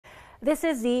This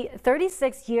is the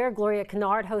 36th year Gloria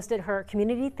Kennard hosted her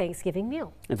community Thanksgiving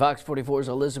meal. And Fox 44's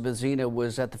Elizabeth Zena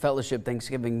was at the Fellowship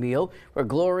Thanksgiving meal where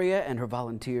Gloria and her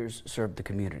volunteers served the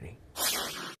community.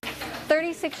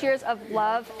 36 years of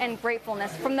love and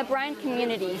gratefulness from the Bryan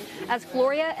community as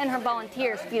Gloria and her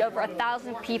volunteers feed over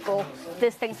 1,000 people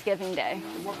this Thanksgiving Day.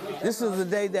 This is the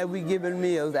day that we giving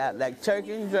meals out, like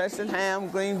turkey, dressing, ham,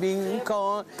 green beans,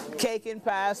 corn, cake and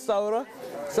pie, soda.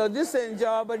 So just an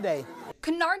enjoyable day.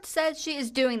 Kennard says she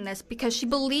is doing this because she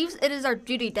believes it is our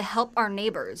duty to help our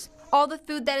neighbors. All the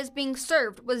food that is being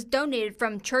served was donated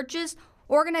from churches,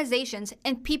 organizations,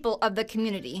 and people of the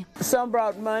community. Some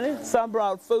brought money, some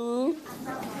brought food,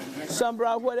 some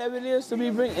brought whatever it is to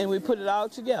be bring, and we put it all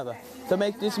together to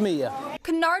make this meal.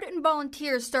 Kennard and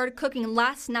volunteers started cooking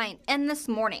last night and this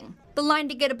morning. The line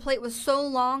to get a plate was so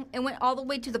long it went all the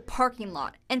way to the parking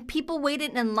lot, and people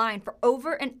waited in line for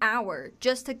over an hour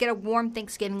just to get a warm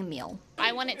Thanksgiving meal.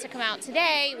 I wanted to come out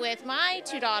today with my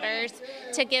two daughters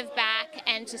to give back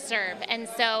and to serve. And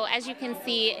so, as you can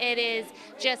see, it is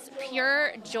just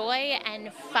pure joy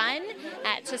and fun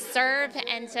to serve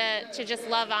and to just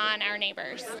love on our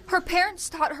neighbors. Her parents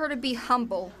taught her to be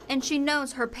humble, and she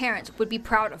knows her parents would be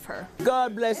proud of her.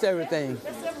 God bless everything.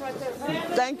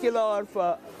 Thank you, Lord,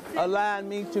 for allowing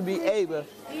me to be able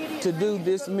to do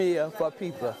this meal for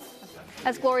people.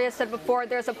 As Gloria said before,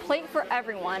 there's a plate for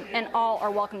everyone, and all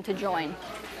are welcome to join.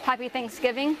 Happy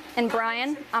Thanksgiving. In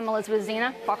Bryan, I'm Elizabeth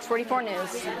Zena, Fox 44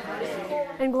 News.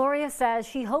 And Gloria says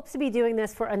she hopes to be doing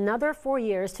this for another 4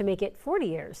 years to make it 40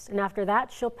 years. And after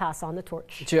that, she'll pass on the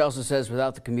torch. She also says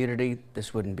without the community,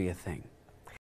 this wouldn't be a thing.